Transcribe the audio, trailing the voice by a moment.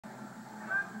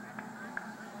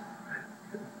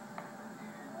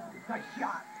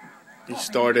He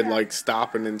started like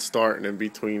stopping and starting in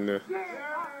between the...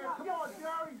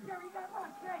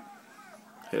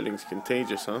 Hitting's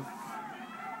contagious, huh?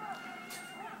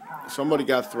 Somebody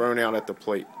got thrown out at the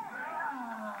plate.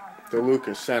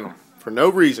 DeLucas sent him. For no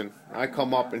reason. I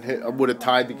come up and hit. I would have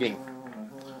tied the game.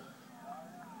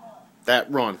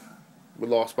 That run. We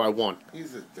lost by 1.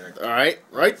 He's a dick. All right?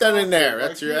 Right then and there.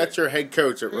 That's your head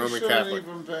coach at Roman Catholic. He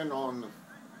shouldn't even been on the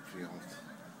field.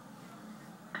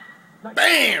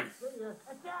 Bam!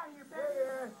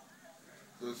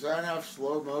 Does that have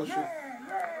slow motion?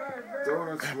 Doing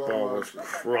it slow Ball was motion.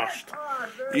 crushed.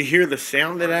 You hear the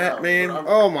sound of that, man?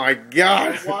 Oh, my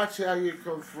God. Watch how you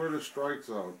come through the strike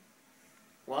zone.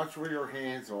 Watch where your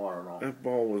hands are and all. That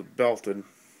ball was belted.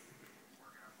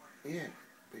 Yeah,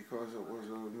 because it was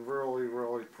a really,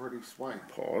 really pretty swing.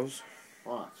 Pause.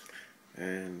 Watch.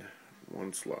 And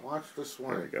one slow. Watch the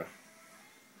swing. There we go.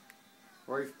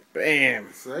 Right.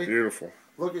 Bam. See? Beautiful.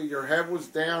 Look at your head was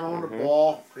down on the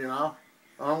ball, you know.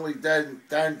 Only then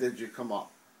did you come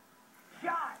up.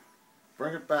 Shot.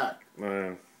 Bring it back.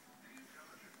 Man.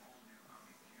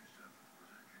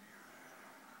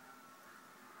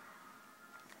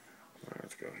 All right,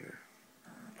 let's go here.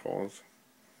 Pause.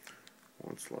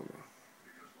 One slow mo.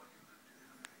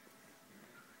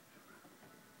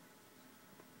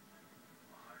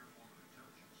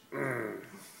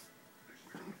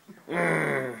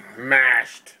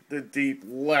 Mashed the deep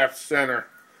left center.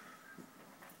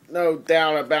 No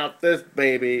doubt about this,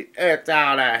 baby. It's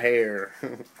out of here.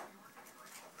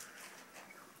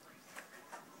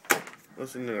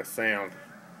 Listen to the sound.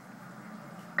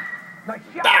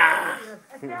 Ah!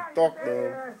 Talk to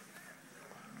him.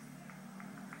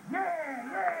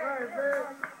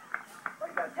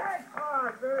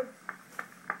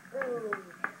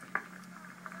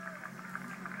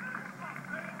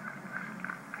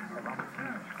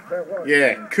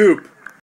 Yeah, Coop.